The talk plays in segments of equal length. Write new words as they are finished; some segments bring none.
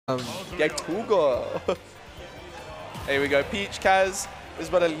Get Cougar. Here we go. Peach, Kaz. This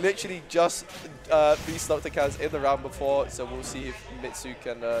brother literally just beast up to Kaz in the round before, so we'll see if Mitsu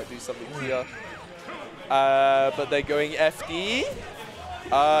can do something here. But they're going FD.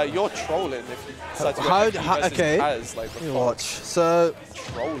 You're trolling if you decide to go FD versus Kaz. Like, watch. So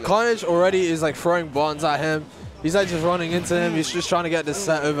Khanage already is like throwing bonds at him. He's like just running into him. He's just trying to get this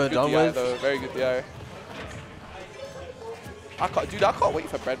set over and done with. Though. Very good DI. I can't wait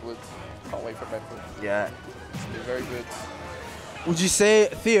for Brentwood. Can't wait for Brentwood. Yeah. It's very good. Would you say,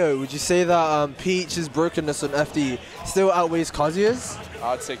 Theo, would you say that Peach's brokenness on FD still outweighs Kazuya's?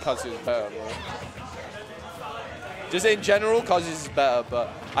 I'd say Kazuya's better, bro. Just in general, Kazuya's is better,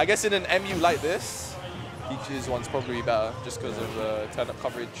 but I guess in an MU like this, Peach's one's probably better just because of the turn-up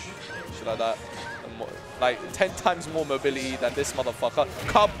coverage, shit like that. And more, like 10 times more mobility than this motherfucker.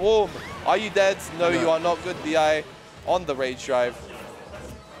 Kaboom! Are you dead? No, you are not. Good DI on the rage drive.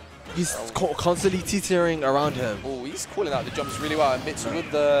 He's constantly teetering around him. Oh, he's calling out the jumps really well. And Mitsu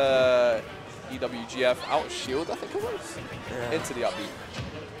with the EWGF out shield, I think it was. Yeah. Into the upbeat.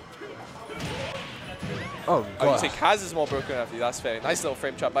 Oh, God. Oh, you say Kaz is more broken after you. That's fair. Nice little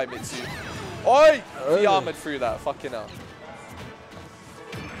frame trap by Mitsu. Oi! He armored through that. Fucking hell.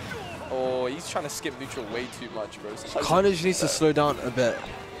 Oh, he's trying to skip neutral way too much, bro. Khanage needs to slow down a bit.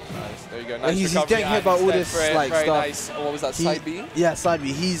 Nice. There you go. Nice. He's getting hit by all this like very stuff. Nice. Oh, what was that? Side B? Yeah, side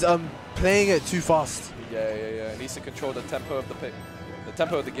B. He's playing it too fast. Yeah. He needs to control the tempo of the pick. The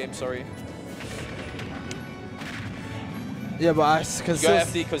tempo of the game, sorry. Yeah, but I can still go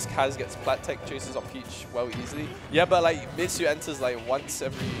FD because Kaz gets plat tech chases on Peach well easily. Yeah, but like Mitsu enters like once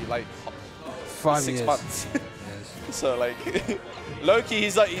every like 6 months. Yes. So like low key,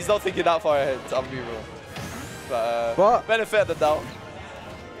 he's not thinking that far ahead. I'll be real. But benefit of the doubt.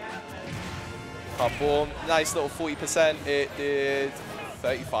 Boom. Nice little 40%. It did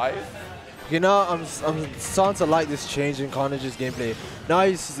 35. You know, I'm starting to like this change in Khanage's gameplay. Now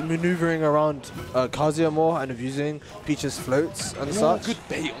he's maneuvering around Kazuya more and abusing Peach's floats and such. Good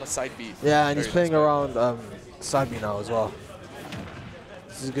bait on the side B. Yeah, and he's playing around side B now as well.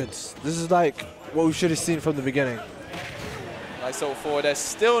 This is good. This is like what we should have seen from the beginning. Nice little forward. They're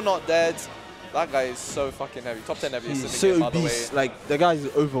still not dead. That guy is so fucking heavy. Top 10 heavy. He's so obese. Like, the guy's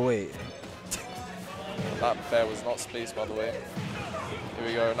overweight. That bear was not spaced, by the way. Here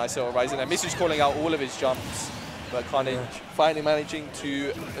we go, nice little rise in there. Mitsu's calling out all of his jumps, but Khanage finally managing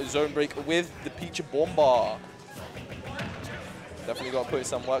to zone break with the Peach Bomba. Definitely got to put in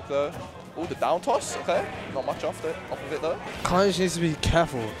some work though. Oh, the down toss, okay. Not much off of it though. Khanage needs to be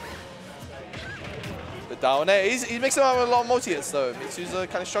careful. The down air, he's mixing up with a lot of multi-hits though. Mitsu's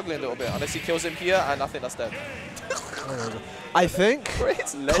kind of struggling a little bit, unless he kills him here, and I think that's dead. I think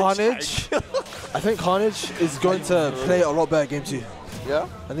Khanage is going to play a lot better game 2. Yeah?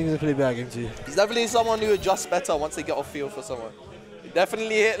 I think he's going to play better game 2. He's definitely someone who adjusts better once they get off field for someone. He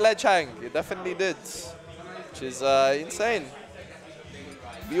definitely hit ledge hang. He definitely did. Which is insane.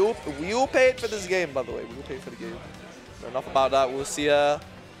 We all paid for this game, by the way. We all paid for the game. So enough about that. We'll see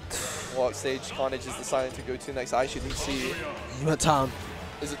what stage Khanage is deciding to go to next. I actually need to see. He went town.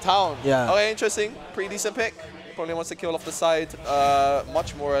 Is it town? Yeah. Okay, interesting. Pretty decent pick. Probably wants to kill off the side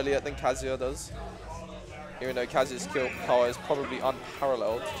much more earlier than Kazuya does. Even though Kazuya's kill power is probably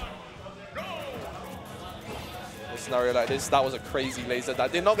unparalleled. In a scenario like this, that was a crazy laser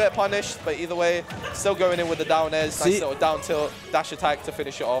that did not get punished, but either way, still going in with the down airs. Nice little down tilt, dash attack to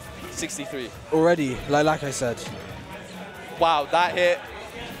finish it off. 63. Already, like I said. Wow, that hit.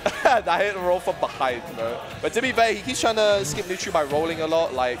 That hit roll from behind, bro. But to be fair, he keeps trying to skip neutral by rolling a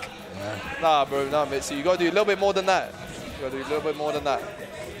lot. Like, nah, bro, nah, Mitsu. You gotta do a little bit more than that. You gotta do a little bit more than that.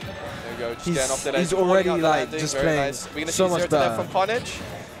 There we go, just getting off the ledge. He's already like just very playing nice. We're gonna so see much 0 to them from Khanage.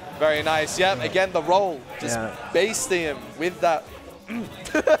 Very nice. Yep, again the roll, just basting him with that.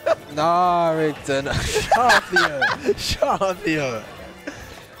 Nah, Rigton. Shut up, Theo. Shut up, Theo.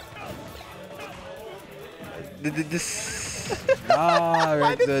 Nah,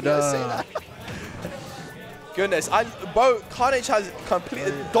 Rigton. Goodness, bro, Khanage has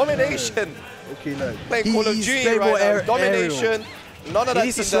complete domination. Okay, look. Playing Call of Duty right now. Domination. None of that. He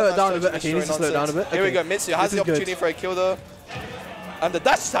needs to slow it down a bit. Okay, he needs to slow it down a bit. Here we go. Mitsu has the opportunity for a kill though. And the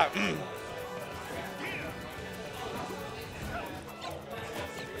dash attack.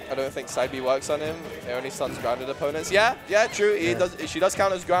 I don't think side B works on him. It only stuns grounded opponents. Yeah, true. He does. She does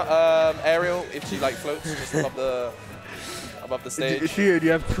count as aerial if she like floats just above the stage. Do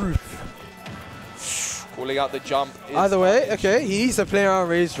you have proof? Calling out the jump. Either way, okay, he needs to play around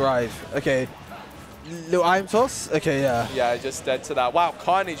raise drive. Okay. Little iron toss? Okay, yeah. Yeah, just dead to that. Wow,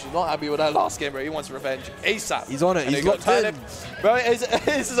 Khanage is not happy with that last game, bro. He wants revenge ASAP. He's on it. And He's locked in. Bro,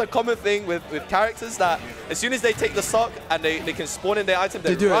 this is a common thing with characters that as soon as they take the stock and they can spawn in their item,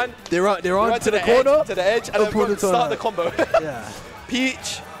 they run. They run to the corner. To the edge, and then start the combo. Yeah.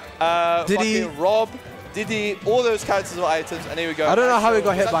 Peach, Diddy, Rob, Diddy, all those characters with items, and here we go. I don't know how he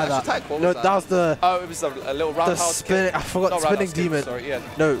got hit by that. No, that was the... Oh, it was a little roundhouse spin. I forgot, spinning demon. Sorry, yeah.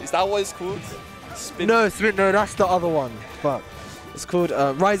 No. Is that what it's called? No, that's the other one. Fuck. It's called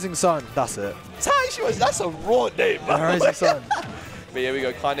Rising Sun. That's it. That's a raw name, man. Rising Sun. But here we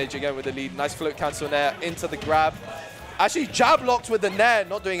go. Khanage again with the lead. Nice float cancel nair into the grab. Actually, jab locked with the nair.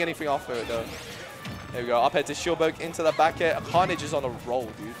 Not doing anything after it, though. There we go. Up head to Shieldberg into the back air. Khanage is on a roll,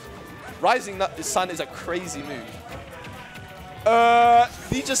 dude. Rising Sun is a crazy move.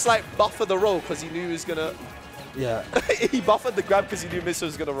 He just like buffered the roll because he knew he was going to... Yeah. He buffered the grab because he knew Mitsu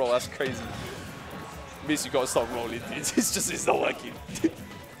was going to roll. That's crazy. Mitsu got to stop rolling, dude. It's not working.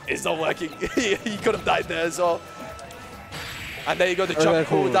 It's not working. He could have died there as well. And there you go, the jump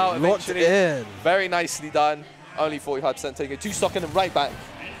pulled out eventually. In. Very nicely done. Only 45% taking 2 stock in the right back,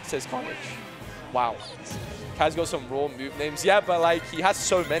 says Khanage. Wow. Kaz got some raw move names. Yeah, but like he has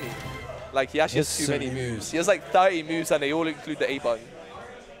so many. Like he actually has too many moves. He has like 30 moves and they all include the A button.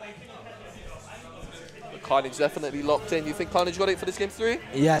 But Khanage definitely locked in. You think Khanage got it for this game 3?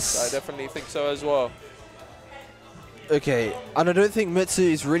 Yes. I definitely think so as well. Okay, and I don't think Mitsu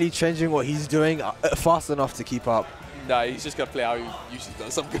is really changing what he's doing fast enough to keep up. No, he's just gonna play how he usually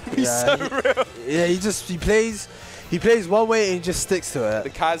does. I'm gonna be so real. Yeah, he plays one way and he just sticks to it. The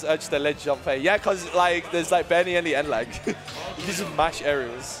Kaz urged the ledge jump play. Yeah, cause like there's like barely any end lag. You can just mash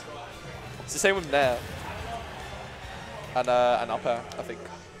aerials. It's the same with Nair. And up air, I think.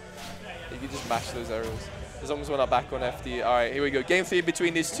 You can just mash those aerials. As long as we're not back on FD. Alright, here we go. Game 3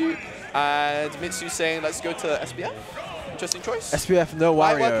 between these two. And Mitsu saying let's go to SBF. Interesting choice. SBF, no Wario.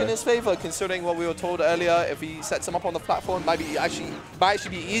 Might work in his favor, considering what we were told earlier. If he sets him up on the platform, might actually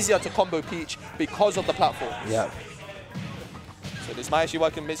be easier to combo Peach because of the platform. Yeah. So this might actually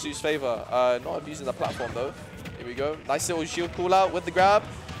work in Mitsu's favor. Not abusing the platform though. Here we go. Nice little shield call out with the grab.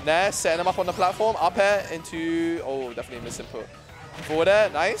 Nair setting him up on the platform. Up air into... Oh, definitely a misinput. Forward air.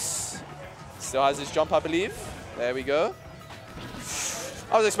 Nice. Still has his jump, I believe. There we go.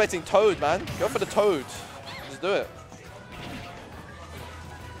 I was expecting Toad, man. Go for the Toad. Just do it.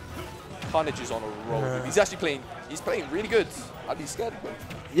 Khanage is on a roll. He's actually playing. He's playing really good. I'd be scared.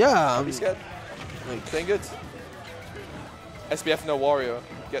 Yeah. I'd be scared. Like, playing good. SBF no Wario.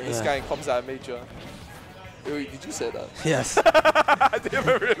 Get this guy in comms out major. Did you say that? Yes. I didn't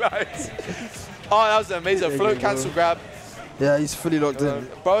even realize. Oh, that was amazing. Float cancel grab. Yeah, he's fully locked in.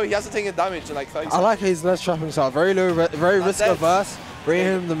 Bro, he hasn't taken damage in like 30 seconds. I like his ledge trapping style. Very low, very risk averse.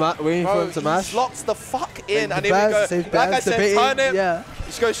 Waiting for him to mash. Locks the fuck in, and here we go. Like I said, turn him. Yeah.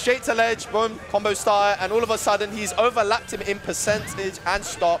 Just go straight to ledge, boom, combo starter, and all of a sudden he's overlapped him in percentage and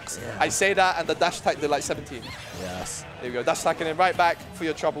stocks. Yeah. I say that, and the dash attack did like 17. Yes. There we go. Dash attacking him right back for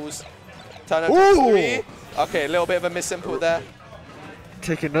your troubles. Turn him to 3. Okay, a little bit of a misinput there.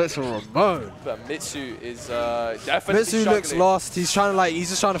 Taking notes from Ramon. But Mitsu is definitely Mitsu struggling. looks lost. He's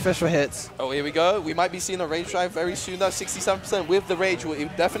just trying to fish for hits. Oh, here we go. We might be seeing a rage drive very soon though. 67% with the rage will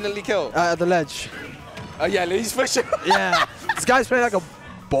definitely kill. At the ledge. Oh yeah, he's fishing. Yeah. This guy's playing like a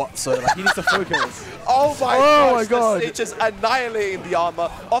bot, so like he needs to focus. Oh my god. It's just annihilating the armor.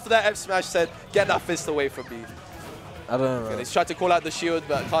 Off that F smash said, get that fist away from me. I don't know. And he's tried to call out the shield,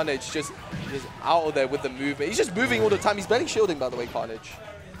 but Khanage just is out of there with the movement. He's just moving all the time. He's barely shielding, by the way, Khanage.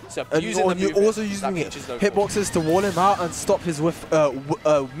 So using also using hitboxes to wall him out and stop his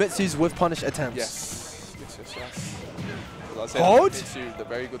Mitsu's whiff punish attempts. Yes. Hold? Mitsu, the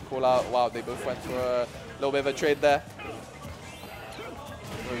very good call out. Wow, they both went for a little bit of a trade there.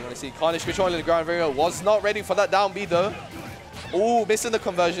 You want to see Khanage controlling the ground very well. Was not ready for that down B though. Oh, missing the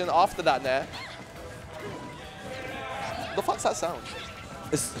conversion after that there. The fuck's that sound?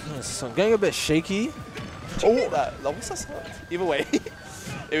 It's getting a bit shaky. Oh, what's that sound? Either way.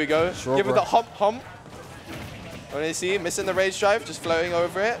 Here we go. Sure, Give it the hump. When they see missing the rage drive, just floating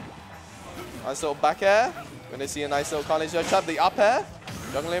over it. Nice little back air. When they see a nice little Khanage trap, the up air.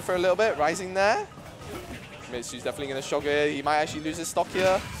 Juggling for a little bit, rising there. Mitsu's definitely going to struggle here. He might actually lose his stock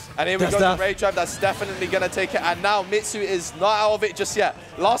here. And here we go, the rage drive. That's definitely going to take it. And now Mitsu is not out of it just yet.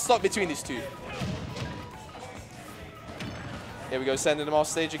 Last stock between these two. Here we go, sending him off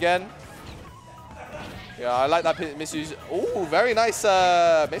stage again. Yeah, I like that Mitsu's. Oh, very nice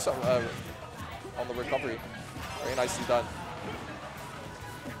miss on the recovery. Very nicely done.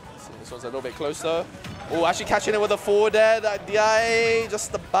 See, this one's a little bit closer. Oh, actually catching it with a forward there. That DI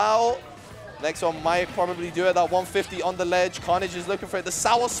just about. Next one might probably do it. That 150 on the ledge. Khanage is looking for it. The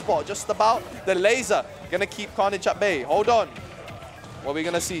sour spot just about. The laser gonna keep Khanage at bay. Hold on. What are we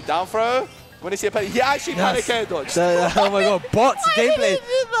gonna see? Down throw. When you see a panic, he actually panic air dodged. Oh my god, bots gameplay.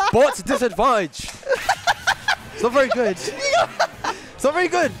 Bots disadvantage. It's not very good. It's not very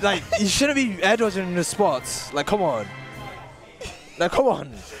good. Like, you shouldn't be air dodging in the spots. Like, come on. Like, come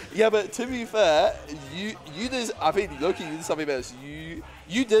on. Yeah, but to be fair, you did. I think Loki, you did something better. So you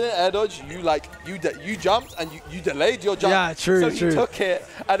didn't air dodge. You jumped and you delayed your jump. Yeah, true, so true. you took it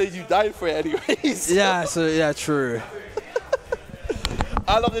and then you died for it anyways. Yeah, so yeah, true.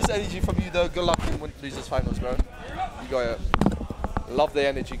 I love this energy from you though. Good luck in losers finals, bro. You got it. Love the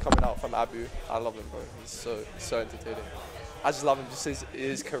energy coming out from Abu. I love him, bro. He's so entertaining. I just love him, just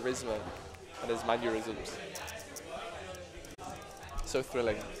his charisma and his mannerisms. So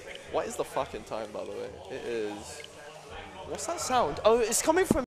thrilling. What is the fucking time, by the way? It is... What's that sound? Oh, it's coming from...